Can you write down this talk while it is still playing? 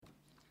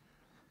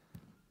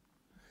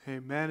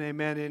Amen,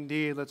 amen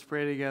indeed. Let's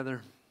pray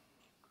together.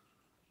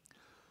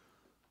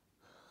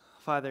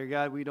 Father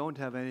God, we don't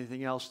have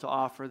anything else to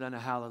offer than a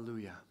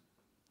hallelujah.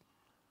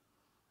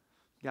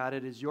 God,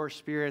 it is your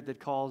Spirit that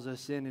calls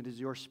us in. It is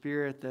your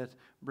Spirit that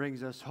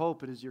brings us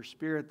hope. It is your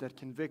Spirit that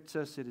convicts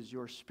us. It is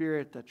your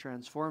Spirit that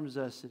transforms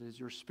us. It is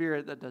your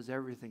Spirit that does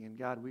everything. And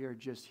God, we are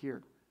just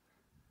here.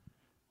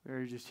 We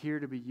are just here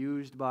to be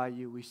used by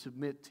you. We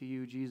submit to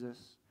you, Jesus.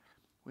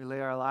 We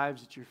lay our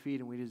lives at your feet,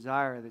 and we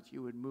desire that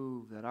you would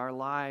move, that our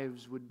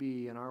lives would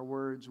be and our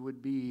words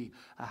would be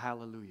a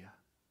hallelujah.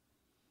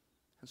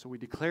 And so we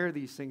declare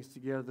these things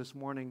together this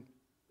morning,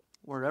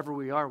 wherever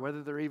we are,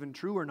 whether they're even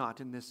true or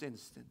not in this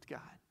instant, God.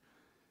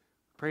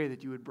 Pray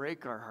that you would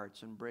break our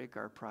hearts and break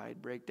our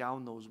pride, break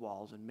down those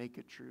walls and make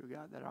it true,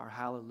 God, that our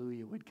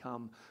hallelujah would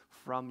come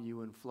from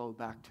you and flow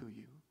back to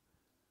you.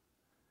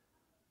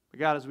 But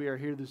God, as we are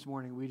here this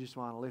morning, we just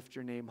want to lift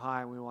your name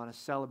high, and we want to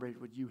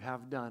celebrate what you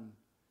have done,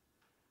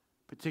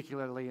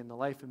 particularly in the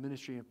life and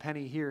ministry of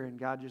Penny here, and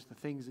God, just the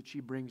things that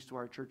she brings to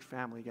our church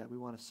family. God, we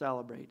want to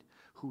celebrate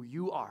who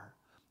you are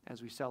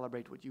as we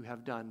celebrate what you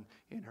have done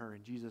in her.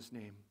 In Jesus'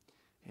 name,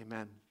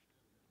 amen.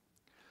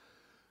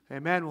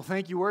 Amen. Well,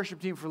 thank you,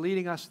 worship team, for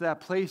leading us to that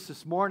place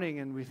this morning,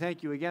 and we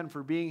thank you again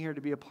for being here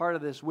to be a part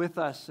of this with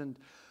us. And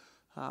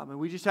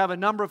we just have a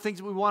number of things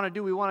that we want to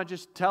do. We want to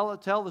just tell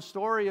the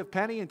story of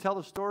Penny and tell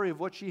the story of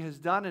what she has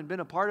done and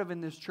been a part of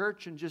in this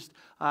church, and just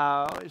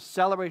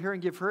celebrate her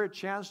and give her a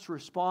chance to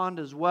respond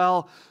as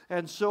well.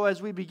 And so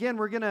as we begin,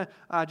 we're going to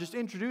just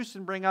introduce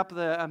and bring up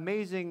the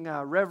amazing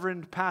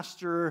Reverend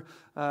Pastor,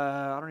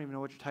 I don't even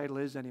know what your title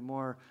is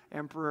anymore,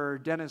 Emperor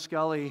Dennis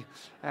Gully,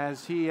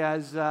 as he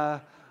has,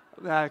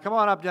 come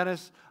on up,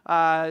 Dennis.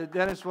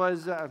 Dennis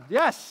was,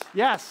 yes.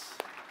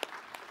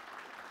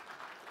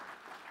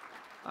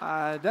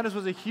 Dennis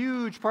was a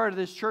huge part of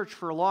this church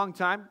for a long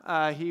time.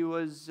 He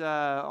was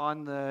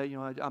on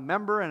the, a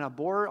member and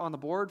on the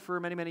board for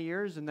many, many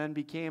years, and then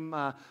became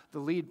the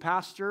lead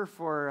pastor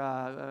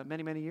for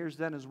many, many years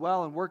then as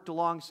well, and worked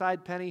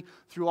alongside Penny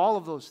through all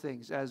of those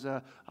things as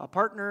a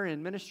partner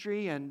in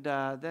ministry, and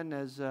then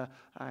as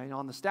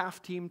on the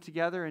staff team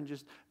together, and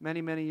just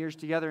many, many years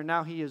together. And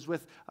now he is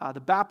with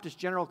the Baptist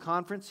General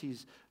Conference.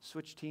 He's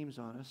switched teams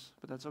on us,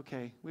 but that's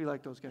okay. We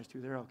like those guys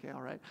too. They're okay,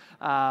 all right.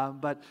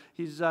 But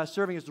he's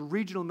serving as the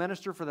regional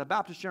minister for the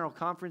Baptist General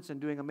Conference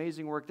and doing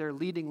amazing work there,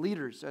 leading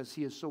leaders as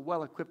he is so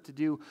well equipped to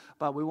do.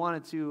 But we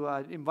wanted to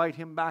invite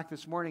him back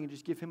this morning and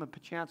just give him a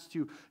chance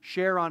to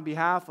share on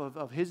behalf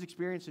of his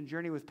experience and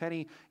journey with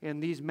Penny in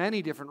these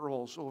many different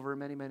roles over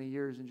many, many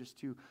years, and just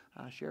to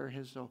share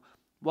his. So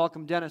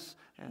welcome, Dennis,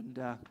 and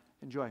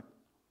enjoy.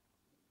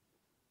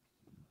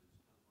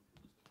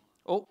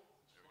 Oh.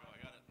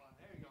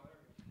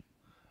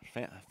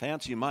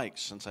 Fancy mics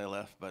since I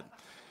left, but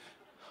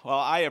well,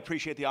 I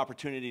appreciate the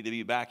opportunity to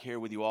be back here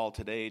with you all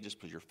today,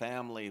 just with your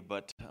family,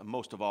 but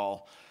most of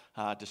all,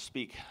 to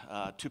speak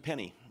to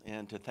Penny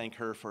and to thank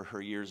her for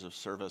her years of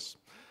service.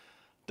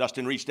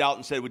 Dustin reached out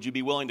and said, would you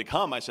be willing to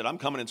come? I said, I'm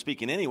coming and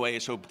speaking anyway,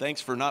 so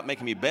thanks for not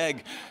making me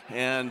beg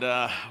and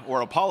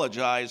or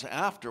apologize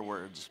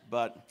afterwards.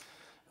 But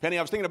Penny,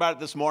 I was thinking about it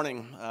this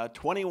morning.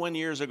 21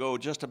 years ago,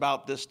 just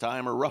about this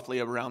time, or roughly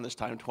around this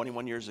time,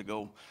 21 years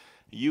ago,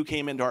 you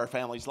came into our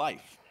family's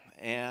life.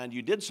 And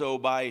you did so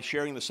by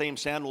sharing the same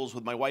sandals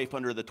with my wife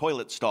under the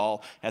toilet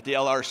stall at the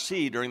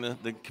LRC during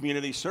the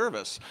community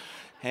service.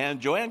 And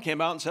Joanne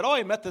came out and said, oh,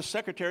 I met this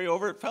secretary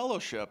over at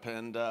Fellowship,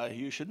 and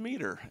you should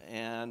meet her.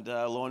 And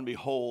lo and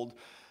behold,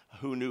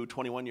 who knew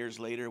 21 years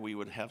later we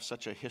would have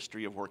such a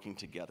history of working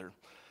together.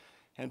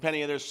 And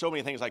Penny, there's so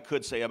many things I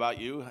could say about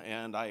you,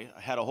 and I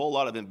had a whole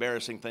lot of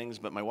embarrassing things,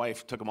 but my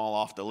wife took them all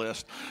off the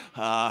list,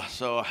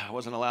 so I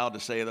wasn't allowed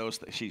to say those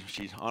things.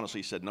 She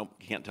honestly said, nope,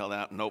 you can't tell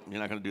that. Nope, you're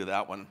not going to do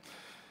that one.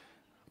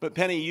 But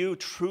Penny, you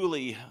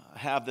truly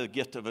have the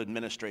gift of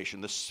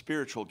administration, the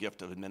spiritual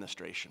gift of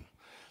administration,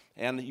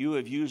 and you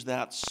have used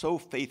that so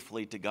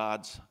faithfully to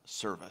God's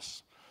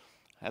service.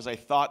 As I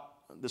thought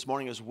this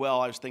morning as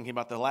well, I was thinking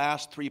about the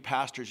last 3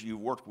 pastors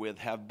you've worked with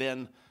have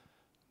been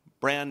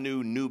brand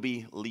new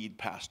newbie lead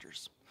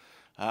pastors.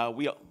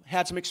 We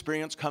had some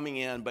experience coming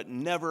in, but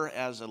never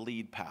as a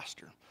lead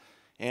pastor.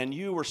 And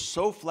you were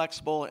so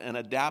flexible and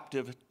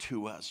adaptive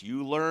to us.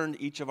 You learned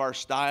each of our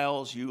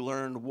styles. You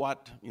learned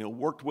what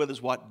worked with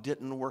us, what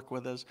didn't work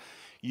with us.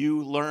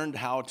 You learned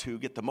how to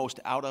get the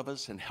most out of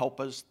us and help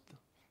us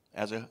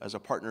as a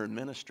partner in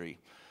ministry.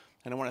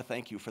 And I want to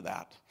thank you for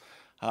that.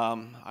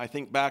 I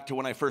think back to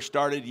when I first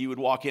started, you would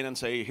walk in and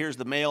say, here's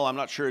the mail. I'm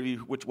not sure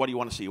what do you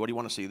want to see? What do you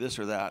want to see, this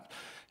or that?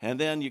 And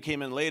then you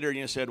came in later and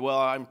you said, well,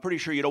 I'm pretty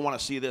sure you don't want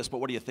to see this, but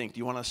what do you think? Do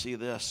you want to see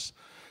this?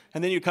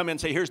 And then you come in and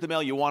say, here's the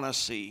mail you want to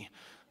see.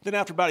 Then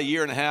after about a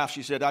year and a half,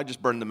 she said, I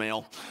just burned the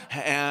mail,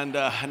 and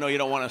I know you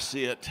don't want to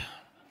see it.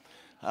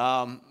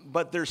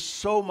 But there's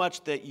so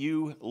much that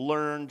you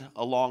learned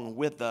along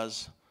with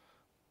us,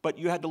 but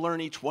you had to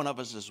learn each one of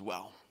us as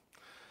well.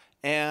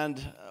 And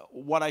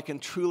what I can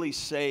truly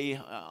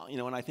say,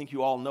 and I think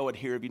you all know it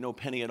here if you know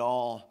Penny at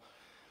all,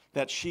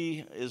 that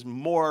she is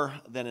more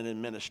than an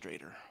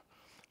administrator.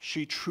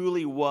 She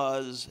truly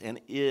was and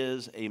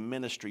is a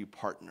ministry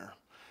partner.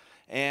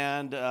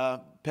 And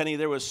Penny,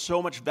 there was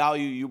so much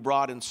value you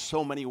brought in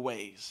so many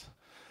ways.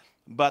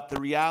 But the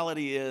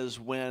reality is,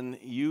 when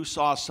you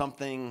saw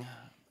something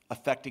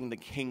affecting the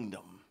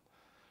kingdom,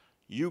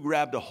 you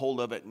grabbed a hold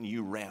of it and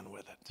you ran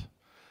with it.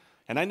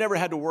 And I never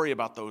had to worry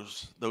about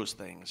those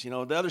things. You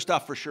know, the other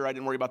stuff for sure, I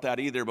didn't worry about that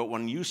either. But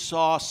when you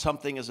saw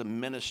something as a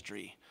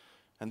ministry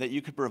and that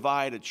you could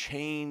provide a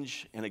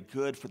change and a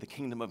good for the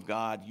kingdom of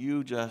God,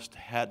 you just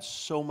had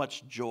so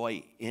much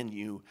joy in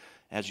you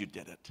as you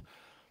did it.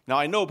 Now,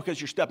 I know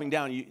because you're stepping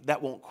down,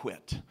 that won't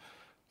quit.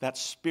 That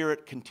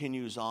spirit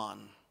continues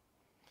on.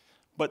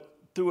 But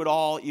through it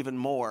all, even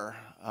more,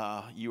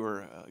 you were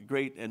a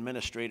great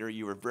administrator.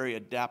 You were very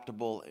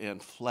adaptable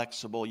and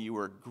flexible. You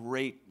were a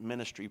great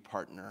ministry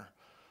partner.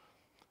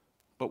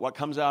 But what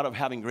comes out of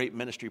having great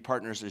ministry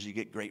partners is you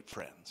get great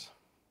friends.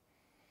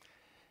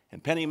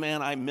 And Penny,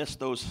 man, I miss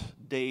those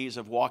days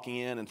of walking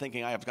in and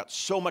thinking, I have got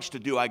so much to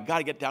do. I got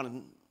to get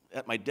down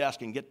at my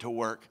desk and get to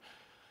work.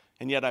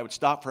 And yet I would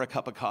stop for a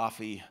cup of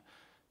coffee,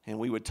 and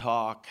we would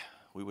talk.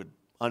 We would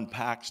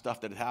unpack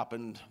stuff that had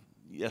happened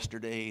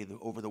yesterday,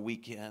 over the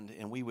weekend,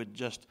 and we would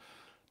just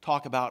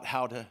talk about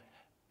how to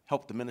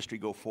help the ministry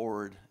go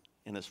forward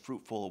in as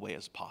fruitful a way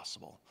as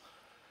possible.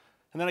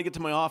 And then I get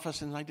to my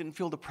office, and I didn't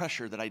feel the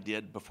pressure that I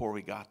did before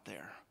we got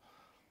there.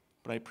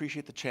 But I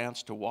appreciate the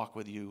chance to walk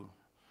with you,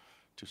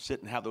 to sit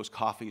and have those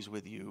coffees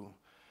with you,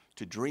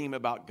 to dream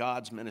about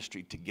God's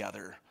ministry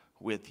together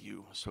with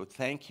you. So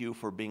thank you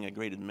for being a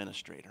great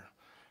administrator.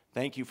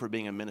 Thank you for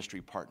being a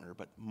ministry partner.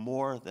 But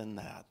more than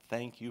that,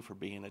 thank you for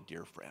being a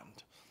dear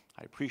friend.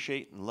 I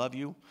appreciate and love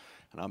you.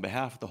 And on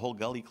behalf of the whole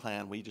Gully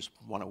clan, we just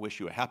want to wish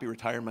you a happy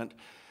retirement.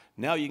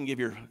 Now you can give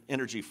your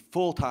energy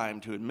full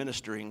time to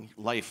administering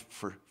life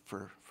for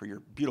your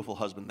beautiful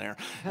husband there.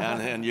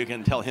 And you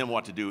can tell him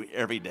what to do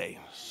every day.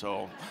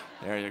 So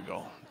there you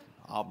go.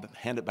 I'll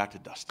hand it back to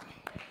Dustin.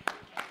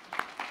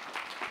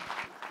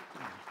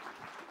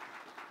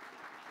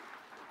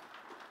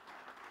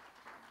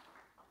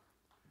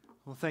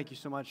 Well, thank you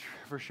so much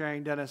for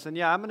sharing, Dennis. And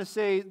yeah, I'm going to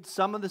say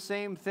some of the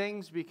same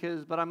things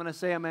but I'm going to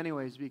say them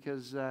anyways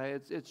because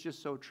it's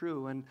just so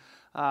true. And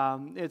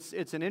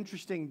it's an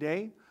interesting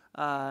day.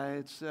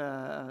 It's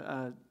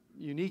a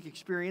unique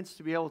experience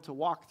to be able to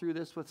walk through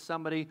this with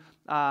somebody.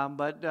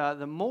 But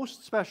the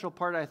most special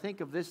part, I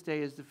think, of this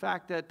day is the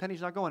fact that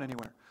Penny's not going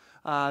anywhere.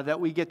 That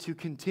we get to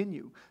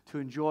continue to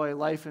enjoy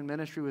life and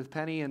ministry with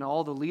Penny and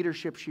all the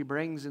leadership she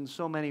brings in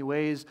so many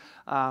ways.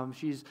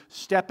 She's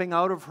stepping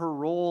out of her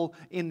role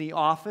in the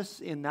office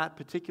in that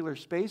particular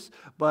space,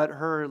 but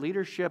her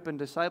leadership and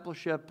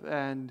discipleship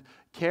and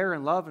care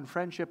and love and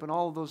friendship and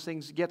all of those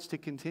things gets to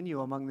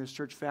continue among this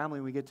church family.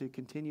 We get to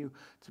continue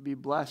to be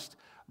blessed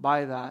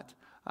by that.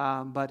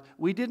 But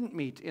we didn't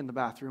meet in the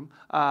bathroom.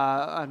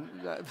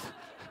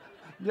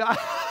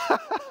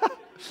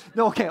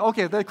 No,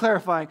 okay, they're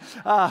clarifying.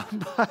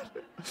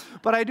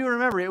 But I do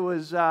remember it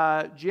was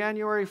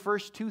January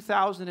 1st,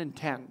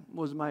 2010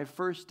 was my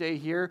first day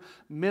here,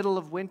 middle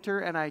of winter,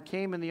 and I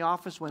came in the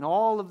office when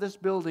all of this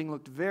building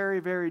looked very,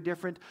 very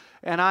different.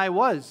 And I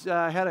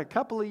had a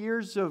couple of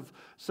years of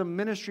some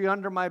ministry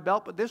under my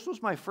belt, but this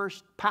was my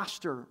first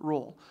pastor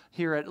role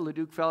here at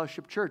Leduc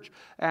Fellowship Church.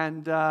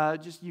 And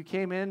you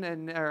came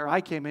in, or I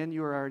came in,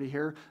 you were already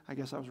here. I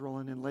guess I was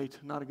rolling in late.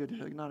 Not a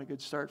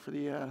good start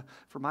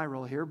for my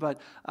role here,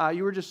 but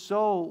you were just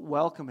so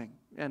welcoming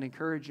and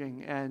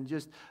encouraging and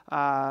just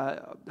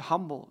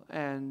humble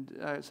and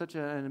such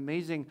an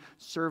amazing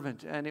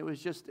servant. And it was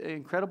just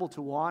incredible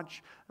to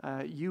watch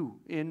you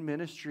in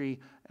ministry.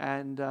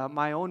 And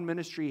my own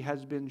ministry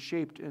has been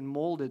shaped and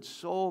molded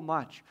so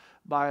much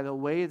by the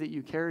way that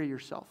you carry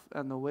yourself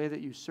and the way that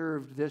you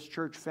served this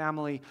church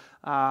family.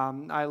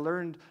 I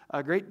learned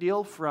a great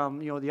deal from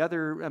the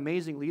other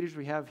amazing leaders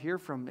we have here,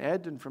 from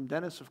Ed and from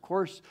Dennis, of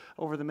course,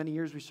 over the many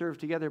years we served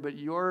together. But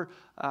your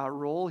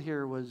role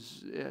here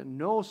was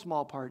no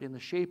small part in the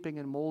shaping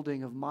and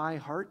molding of my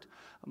heart,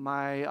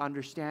 my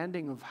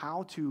understanding of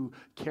how to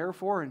care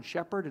for and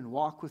shepherd and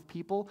walk with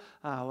people,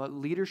 what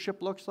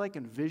leadership looks like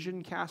and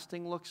vision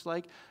casting looks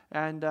like.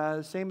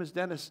 And same as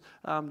Dennis,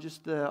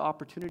 just the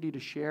opportunity to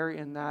share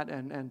in that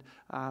and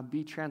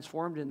be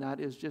transformed in that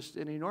is just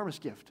an enormous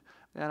gift.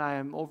 And I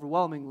am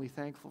overwhelmingly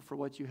thankful for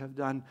what you have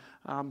done.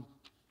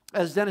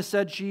 As Dennis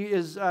said, she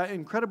is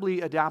incredibly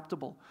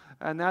adaptable.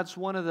 And that's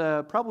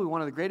probably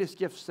one of the greatest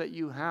gifts that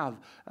you have,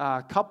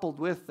 coupled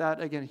with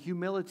that, again,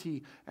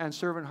 humility and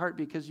servant heart,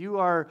 because you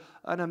are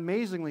an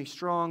amazingly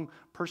strong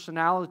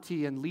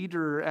personality and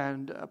leader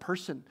and a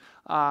person.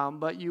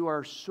 But you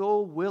are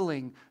so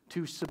willing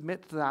to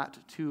submit that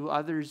to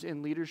others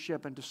in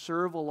leadership and to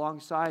serve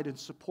alongside and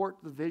support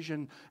the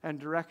vision and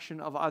direction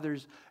of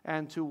others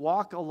and to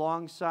walk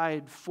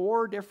alongside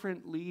 4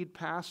 different lead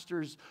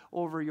pastors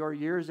over your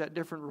years at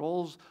different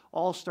roles,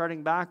 all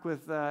starting back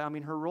with,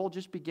 her role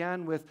just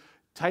began with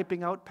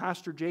typing out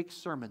Pastor Jake's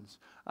sermons.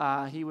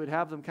 He would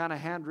have them kind of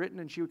handwritten,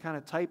 and she would kind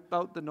of type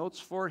out the notes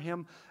for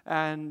him,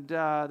 and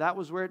that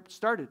was where it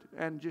started,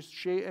 and just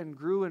and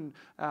grew, and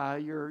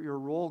your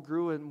role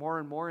grew and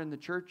more in the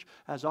church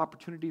as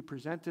opportunity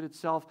presented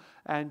itself,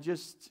 and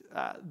just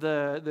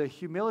the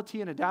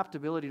humility and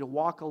adaptability to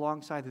walk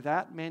alongside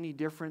that many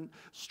different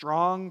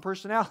strong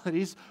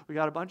personalities. We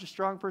got a bunch of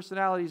strong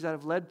personalities that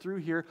have led through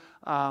here,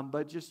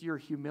 but just your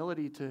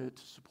humility to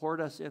support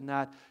us in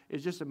that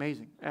is just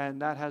amazing,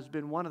 and that has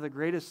been one of the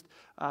greatest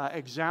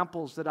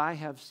examples that I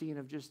have seen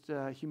of just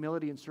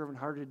humility and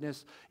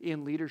servant-heartedness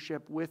in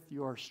leadership with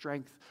your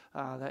strength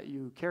that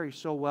you carry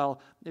so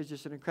well. It's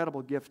just an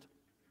incredible gift.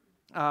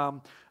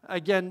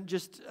 Again,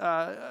 just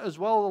as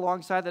well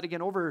alongside that,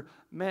 again, over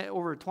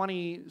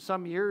 20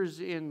 some years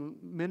in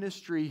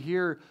ministry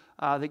here,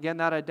 again,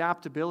 that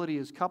adaptability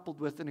is coupled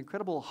with an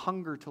incredible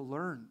hunger to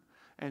learn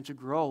and to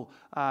grow.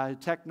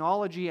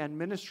 Technology and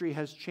ministry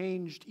has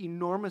changed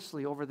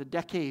enormously over the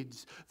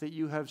decades that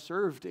you have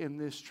served in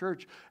this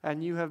church,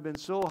 and you have been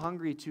so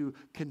hungry to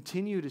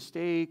continue to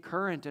stay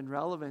current and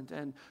relevant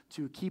and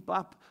to keep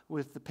up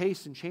with the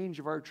pace and change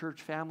of our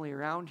church family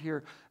around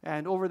here.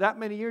 And over that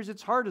many years,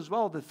 it's hard as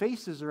well. The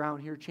faces around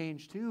here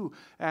change too,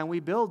 and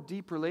we build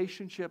deep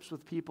relationships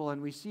with people,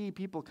 and we see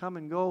people come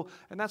and go,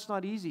 and that's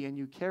not easy, and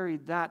you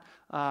carried that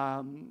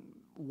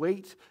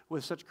weight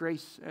with such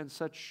grace and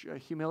such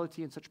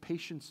humility and such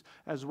patience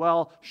as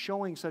well,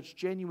 showing such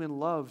genuine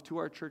love to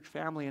our church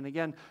family. And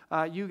again,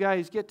 you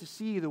guys get to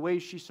see the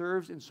ways she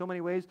serves in so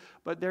many ways,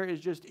 but there is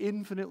just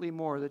infinitely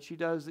more that she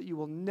does that you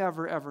will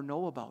never ever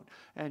know about.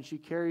 And she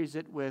carries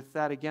it with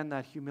that, again,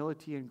 that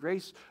humility and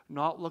grace,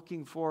 not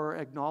looking for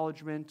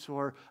acknowledgement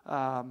or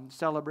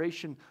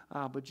celebration,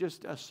 but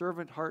just a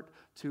servant heart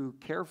to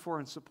care for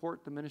and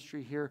support the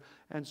ministry here.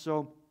 And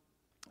so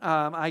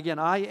again,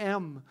 I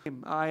am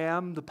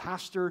the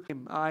pastor.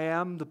 I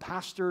am the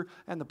pastor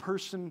and the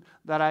person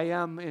that I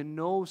am in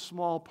no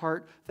small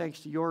part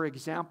thanks to your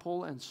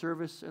example and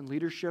service and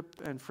leadership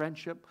and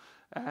friendship.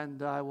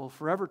 And I will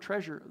forever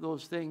treasure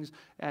those things.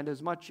 And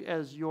as much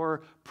as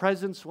your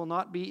presence will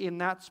not be in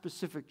that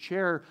specific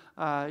chair,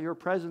 your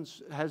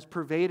presence has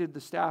pervaded the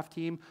staff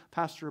team,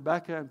 Pastor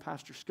Rebecca and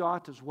Pastor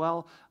Scott as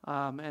well.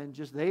 And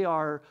just they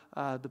are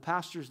the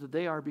pastors that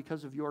they are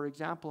because of your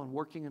example and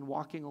working and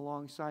walking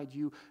alongside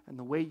you, and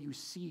the way you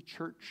see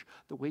church,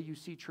 the way you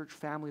see church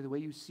family, the way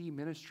you see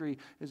ministry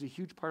is a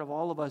huge part of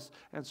all of us.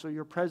 And so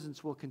your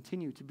presence will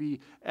continue to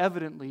be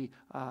evidently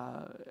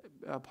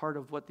a part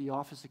of what the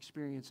office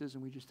experience is.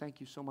 And we just thank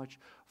you so much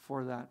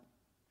for that.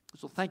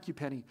 So thank you,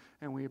 Penny,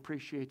 and we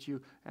appreciate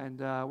you. And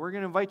we're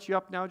going to invite you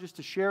up now just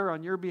to share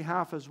on your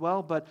behalf as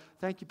well. But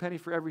thank you, Penny,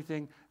 for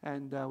everything,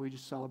 and we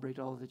just celebrate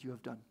all that you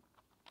have done.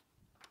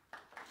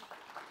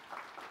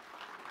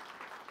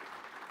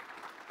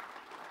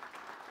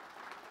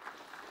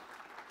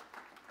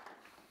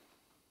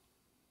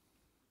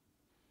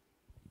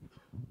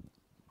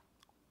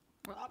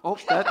 Oh,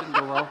 that didn't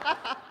go well.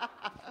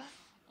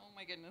 Oh,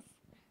 my goodness.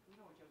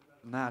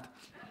 Matt.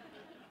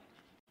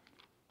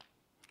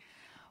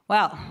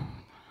 Well,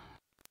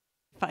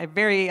 I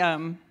very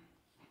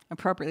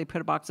appropriately put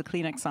a box of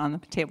Kleenex on the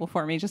table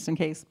for me just in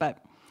case, but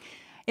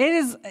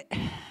it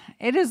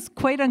is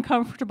quite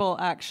uncomfortable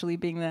actually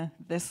being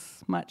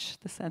this much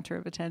the center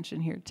of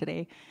attention here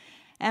today.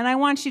 And I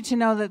want you to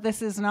know that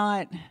this is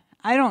not,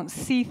 I don't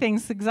see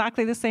things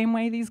exactly the same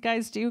way these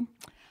guys do,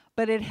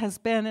 but it has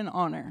been an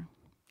honor.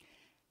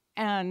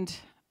 And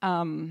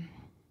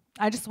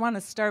I just want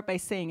to start by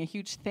saying a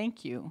huge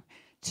thank you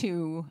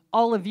to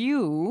all of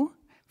you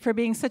for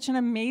being such an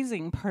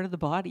amazing part of the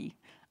body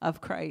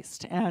of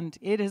Christ. And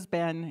it has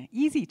been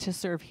easy to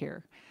serve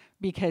here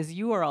because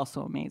you are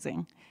also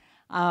amazing.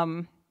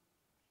 I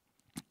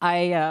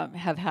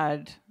have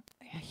had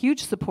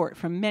huge support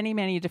from many,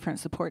 many different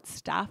support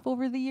staff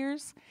over the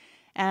years.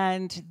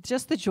 And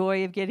just the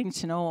joy of getting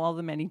to know all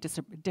the many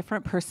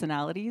different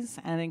personalities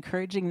and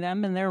encouraging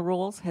them in their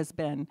roles has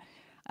been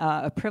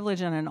a privilege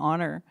and an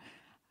honor.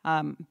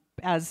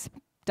 As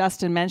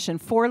Dustin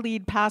mentioned, 4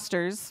 lead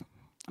pastors,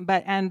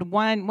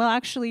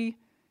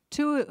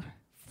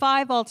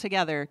 five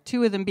altogether,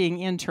 2 of them being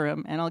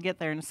interim, and I'll get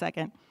there in a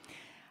second.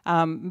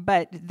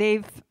 But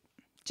they've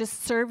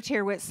just served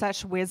here with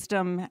such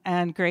wisdom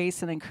and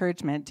grace and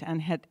encouragement,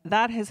 and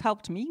that has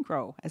helped me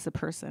grow as a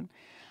person.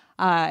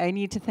 I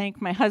need to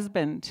thank my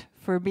husband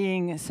for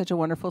being such a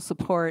wonderful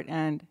support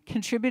and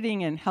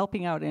contributing and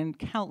helping out in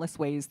countless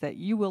ways that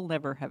you will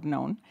never have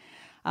known.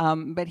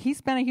 But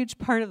he's been a huge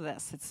part of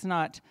this. It's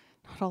not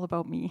all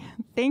about me.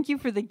 Thank you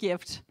for the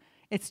gift.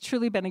 It's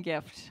truly been a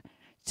gift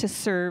to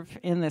serve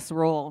in this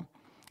role.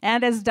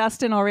 And as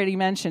Dustin already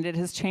mentioned, it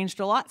has changed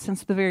a lot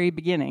since the very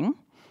beginning.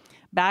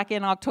 Back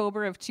in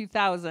October of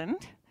 2000,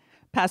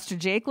 Pastor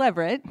Jake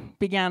Leverett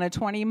began a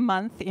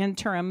 20-month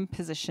interim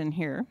position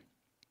here.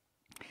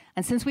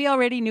 And since we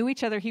already knew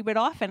each other, he would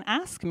often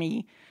ask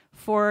me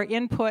for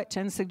input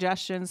and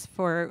suggestions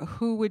for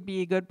who would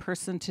be a good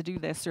person to do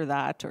this or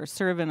that or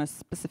serve in a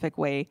specific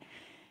way.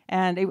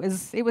 And it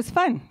was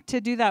fun to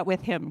do that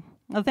with him.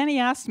 Well, then he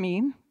asked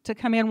me to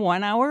come in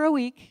 1 hour a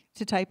week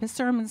to type his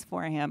sermons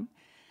for him.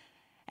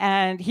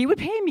 And he would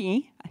pay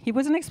me. He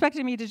wasn't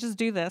expecting me to just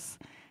do this.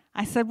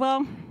 I said,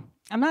 well,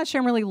 I'm not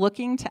sure I'm really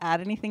looking to add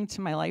anything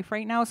to my life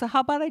right now, so how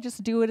about I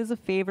just do it as a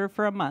favor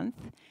for a month,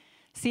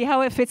 see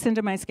how it fits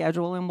into my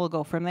schedule, and we'll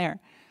go from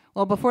there.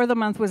 Well, before the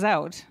month was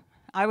out,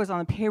 I was on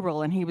the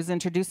payroll, and he was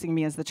introducing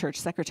me as the church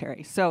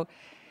secretary. So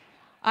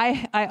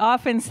I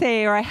often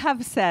say, or I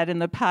have said in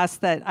the past,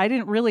 that I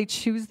didn't really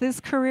choose this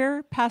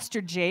career. Pastor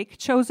Jake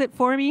chose it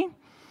for me,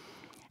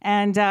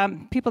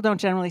 and people don't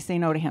generally say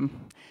no to him.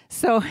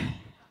 So,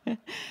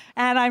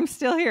 and I'm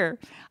still here.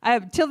 I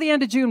have till the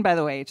end of June, by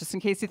the way, just in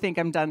case you think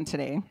I'm done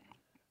today.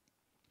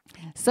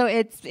 So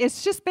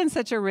it's just been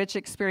such a rich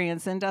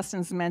experience, and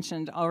Dustin's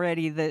mentioned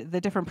already the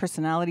different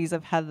personalities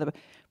I've had the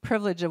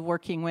privilege of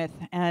working with,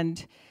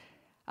 and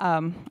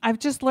I've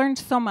just learned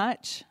so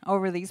much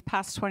over these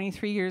past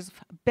 23 years.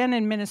 Been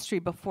in ministry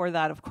before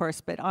that, of course,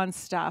 but on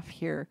staff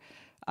here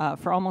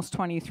for almost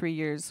 23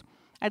 years.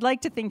 I'd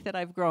like to think that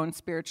I've grown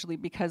spiritually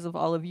because of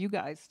all of you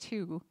guys,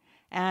 too,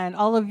 and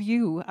all of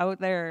you out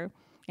there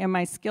in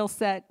my skill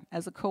set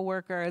as a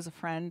coworker, as a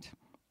friend.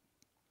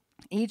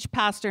 Each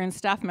pastor and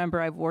staff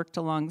member I've worked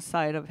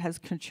alongside of has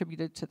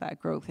contributed to that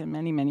growth in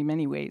many, many,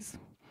 many ways.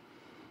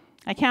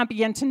 I can't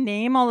begin to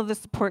name all of the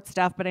support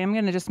staff, but I am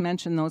going to just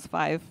mention those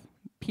 5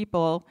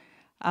 people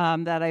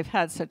that I've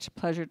had such a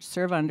pleasure to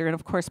serve under. And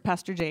of course,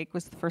 Pastor Jake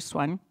was the first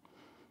one.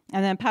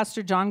 And then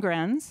Pastor John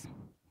Granz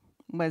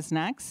was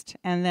next.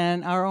 And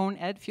then our own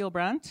Ed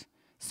Fuelbrandt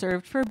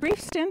served for a brief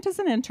stint as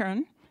an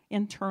interim,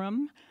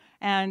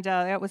 and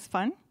that was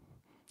fun.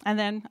 And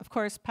then, of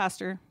course,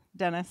 Pastor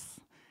Dennis,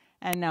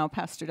 and now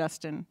Pastor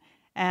Dustin.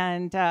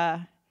 And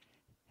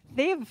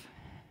you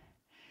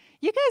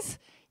guys,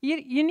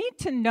 you need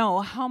to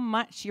know how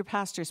much your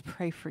pastors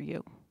pray for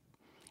you,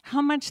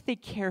 how much they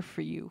care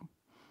for you,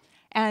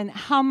 and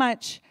how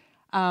much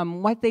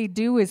what they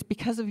do is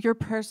because of your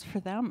prayers for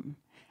them.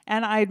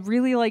 And I'd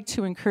really like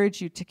to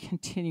encourage you to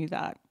continue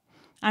that.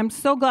 I'm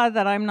so glad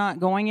that I'm not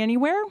going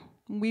anywhere.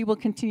 We will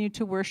continue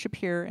to worship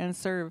here and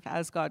serve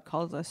as God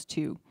calls us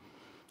to.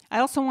 I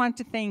also want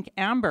to thank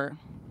Amber.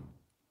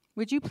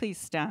 Would you please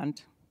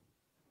stand?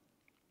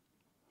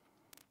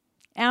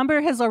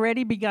 Amber has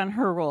already begun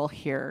her role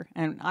here,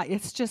 and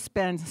it's just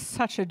been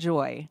such a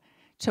joy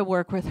to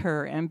work with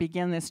her and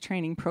begin this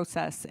training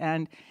process.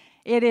 And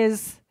it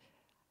is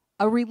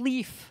a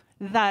relief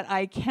that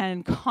I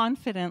can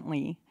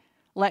confidently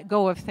let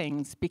go of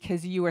things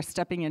because you are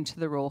stepping into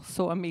the role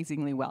so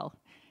amazingly well.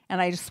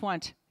 And I just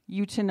want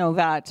you to know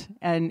that.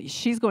 And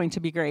she's going to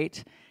be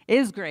great,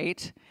 is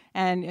great.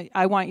 And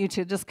I want you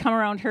to just come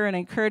around her and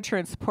encourage her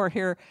and support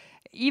her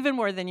even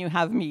more than you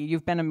have me.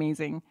 You've been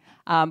amazing.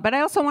 But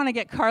I also want to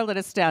get Carla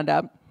to stand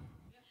up.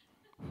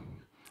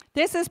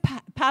 This is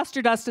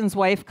Pastor Dustin's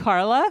wife,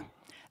 Carla.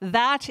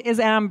 That is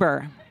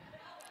Amber.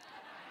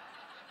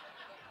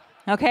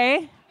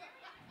 Okay?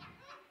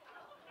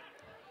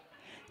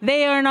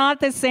 They are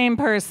not the same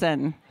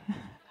person.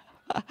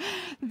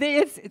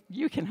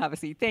 You can have a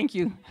seat. Thank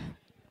you.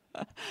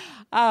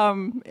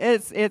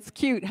 It's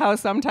cute how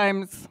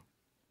sometimes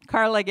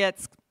Carla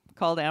gets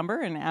called Amber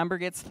and Amber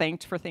gets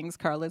thanked for things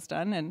Carla's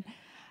done,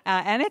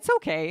 and it's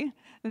okay.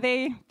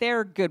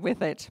 They're good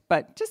with it,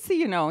 but just so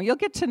you know, you'll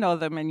get to know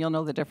them and you'll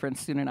know the difference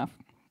soon enough.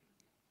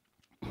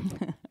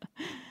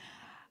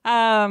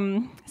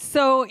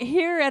 So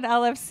here at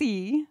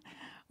LFC,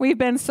 we've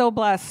been so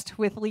blessed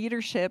with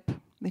leadership,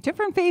 the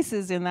different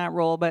faces in that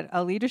role, but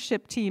a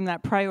leadership team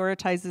that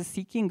prioritizes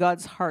seeking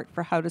God's heart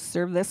for how to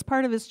serve this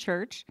part of his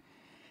church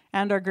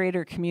and our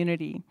greater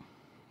community.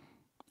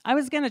 I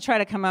was going to try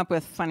to come up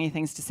with funny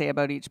things to say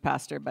about each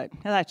pastor, but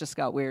that just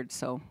got weird,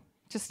 so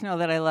just know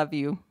that I love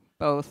you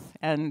both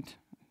and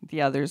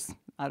the others.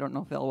 I don't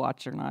know if they'll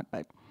watch or not,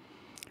 but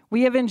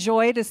we have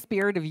enjoyed a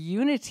spirit of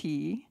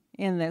unity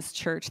in this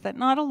church that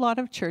not a lot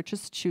of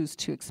churches choose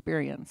to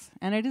experience,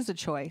 and it is a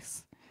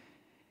choice.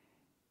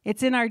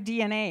 It's in our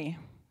DNA,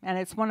 and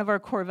it's one of our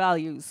core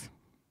values,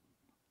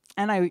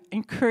 and I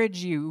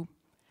encourage you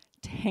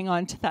to hang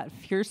on to that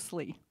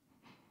fiercely.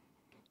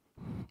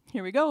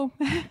 Here we go.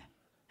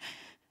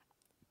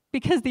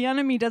 Because the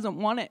enemy doesn't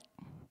want it.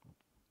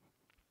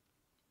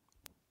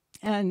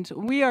 And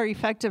we are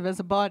effective as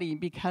a body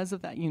because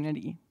of that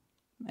unity.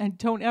 And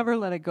don't ever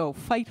let it go.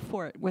 Fight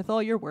for it with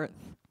all your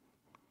worth.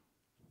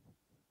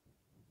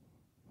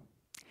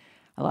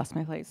 I lost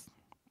my place.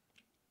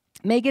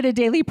 Make it a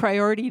daily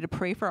priority to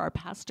pray for our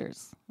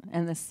pastors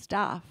and the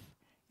staff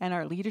and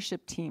our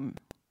leadership team.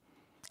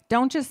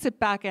 Don't just sit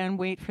back and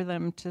wait for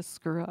them to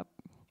screw up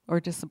or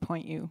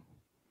disappoint you.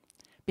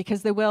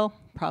 Because they will,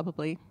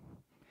 probably.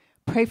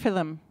 Pray for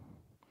them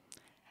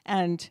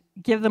and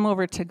give them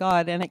over to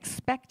God and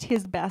expect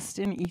his best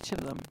in each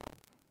of them.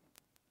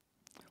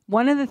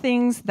 One of the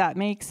things that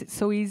makes it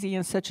so easy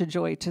and such a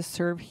joy to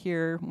serve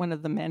here, one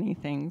of the many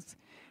things,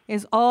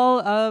 is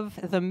all of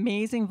the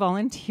amazing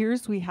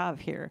volunteers we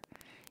have here.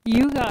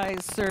 You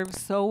guys serve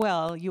so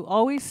well. You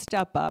always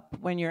step up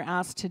when you're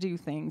asked to do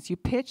things. You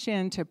pitch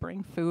in to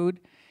bring food.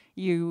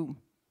 You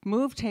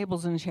move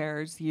tables and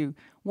chairs, you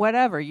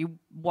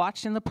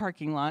watch in the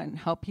parking lot and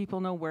help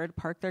people know where to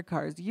park their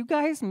cars. You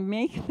guys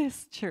make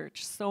this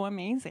church so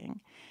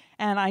amazing.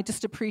 And I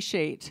just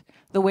appreciate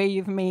the way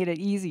you've made it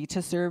easy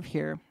to serve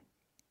here.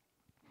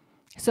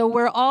 So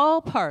we're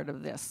all part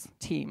of this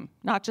team,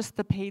 not just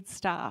the paid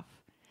staff.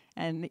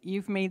 And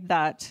you've made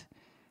that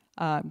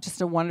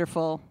just a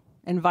wonderful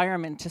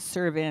environment to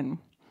serve in.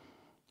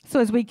 So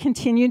as we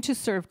continue to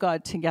serve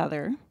God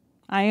together,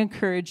 I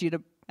encourage you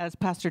to, as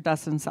Pastor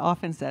Dustin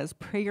often says,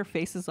 pray your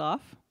faces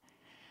off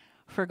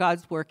for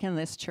God's work in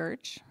this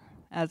church.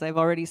 As I've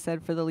already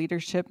said, for the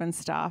leadership and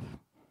staff.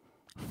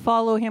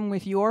 Follow him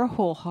with your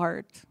whole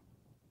heart.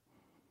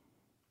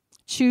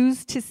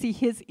 Choose to see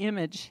his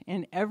image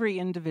in every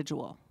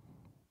individual,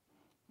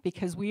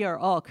 because we are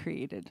all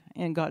created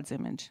in God's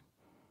image.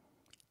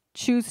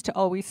 Choose to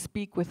always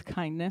speak with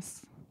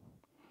kindness.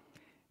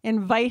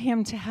 Invite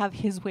him to have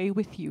his way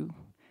with you,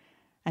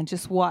 and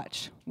just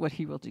watch what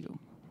he will do.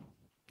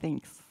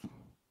 Thanks.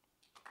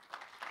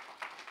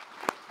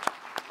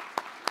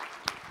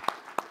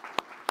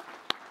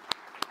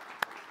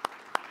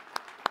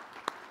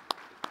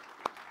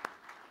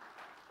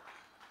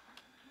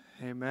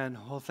 Amen.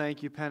 Well,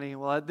 thank you, Penny.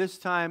 Well, at this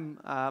time,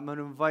 I'm going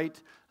to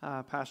invite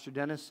Pastor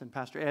Dennis and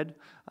Pastor Ed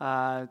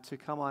to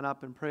come on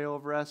up and pray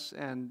over us,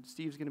 and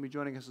Steve's going to be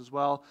joining us as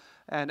well.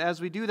 And as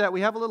we do that,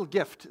 we have a little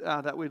gift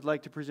that we'd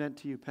like to present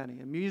to you,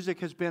 Penny. And music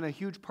has been a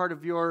huge part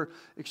of your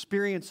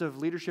experience of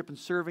leadership and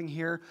serving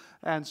here.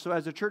 And so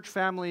as a church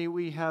family,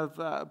 we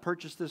have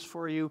purchased this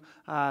for you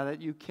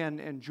that you can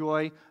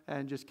enjoy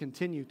and just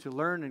continue to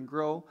learn and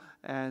grow.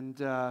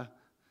 And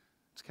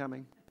it's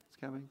coming. It's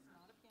coming.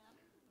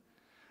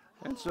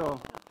 And so,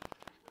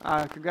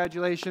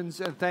 congratulations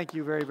and thank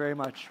you very, very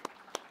much.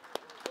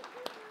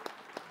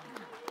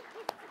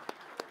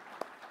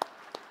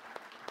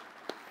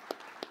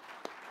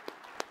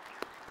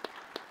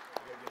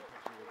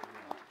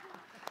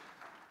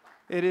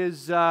 It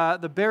is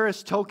the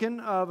barest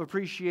token of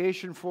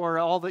appreciation for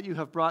all that you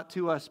have brought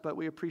to us, but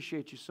we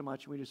appreciate you so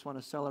much. We just want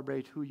to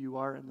celebrate who you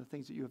are and the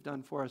things that you have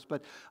done for us.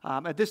 But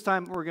at this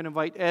time, we're going to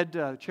invite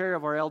Ed, chair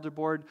of our elder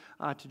board,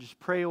 to just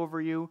pray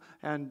over you,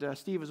 and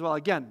Steve as well.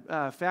 Again,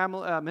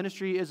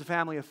 ministry is a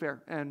family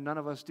affair, and none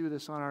of us do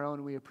this on our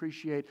own. We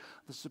appreciate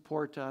the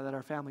support that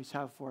our families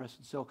have for us.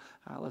 And so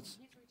let's...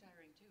 He's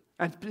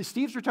retiring too. And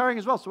Steve's retiring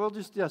as well, so we'll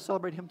just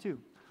celebrate him too.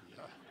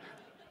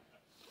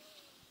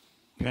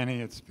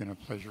 Penny, it's been a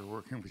pleasure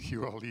working with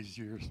you all these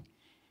years.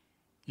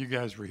 You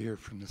guys were here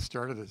from the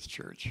start of this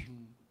church.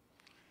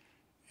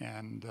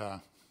 And a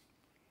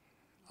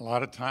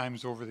lot of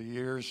times over the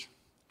years,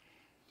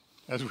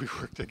 as we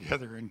worked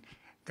together and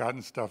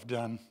gotten stuff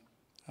done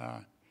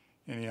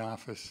in the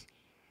office,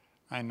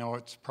 I know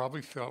it's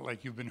probably felt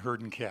like you've been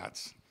herding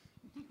cats.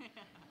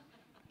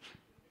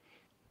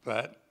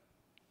 But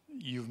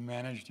you've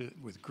managed it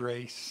with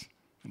grace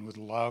and with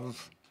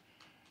love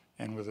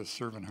and with a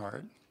servant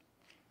heart.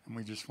 And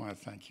we just want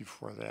to thank you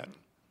for that.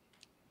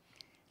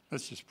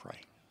 Let's just pray.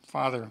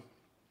 Father,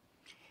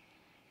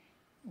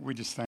 we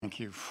just thank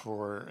you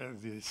for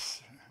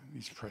these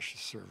precious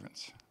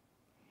servants.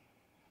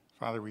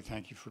 Father, we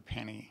thank you for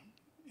Penny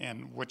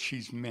and what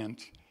she's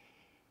meant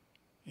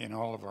in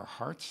all of our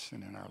hearts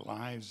and in our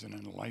lives and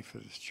in the life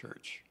of this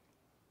church.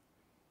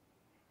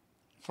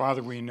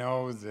 Father, we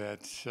know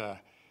that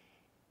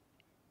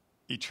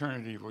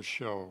eternity will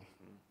show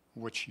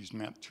what she's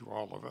meant to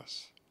all of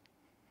us.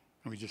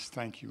 And we just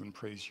thank you and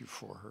praise you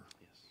for her.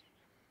 Yes.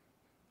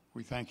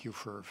 We thank you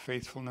for her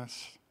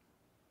faithfulness,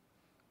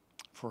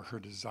 for her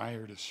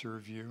desire to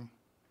serve you.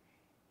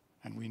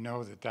 And we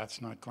know that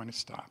that's not going to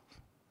stop.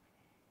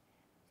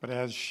 But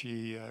as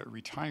she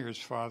retires,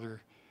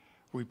 Father,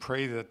 we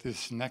pray that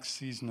this next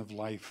season of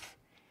life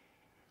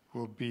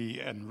will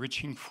be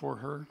enriching for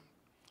her.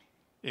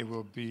 It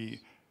will be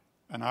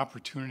an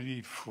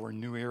opportunity for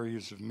new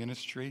areas of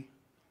ministry.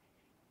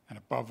 And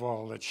above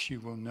all, that she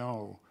will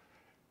know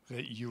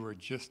that you are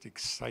just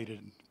excited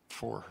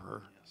for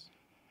her, yes,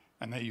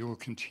 and that you will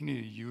continue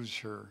to use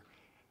her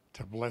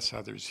to bless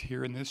others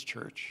here in this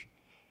church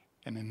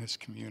and in this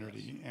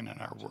community, yes, and in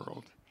our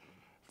world.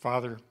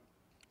 Father,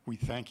 we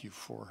thank you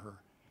for her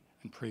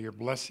and pray your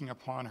blessing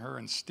upon her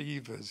and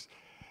Steve as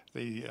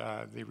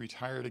they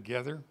retire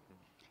together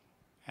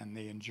and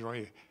they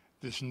enjoy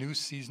this new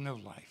season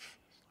of life.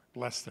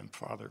 Bless them,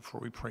 Father, for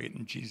we pray it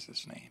in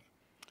Jesus' name.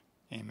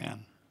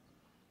 Amen.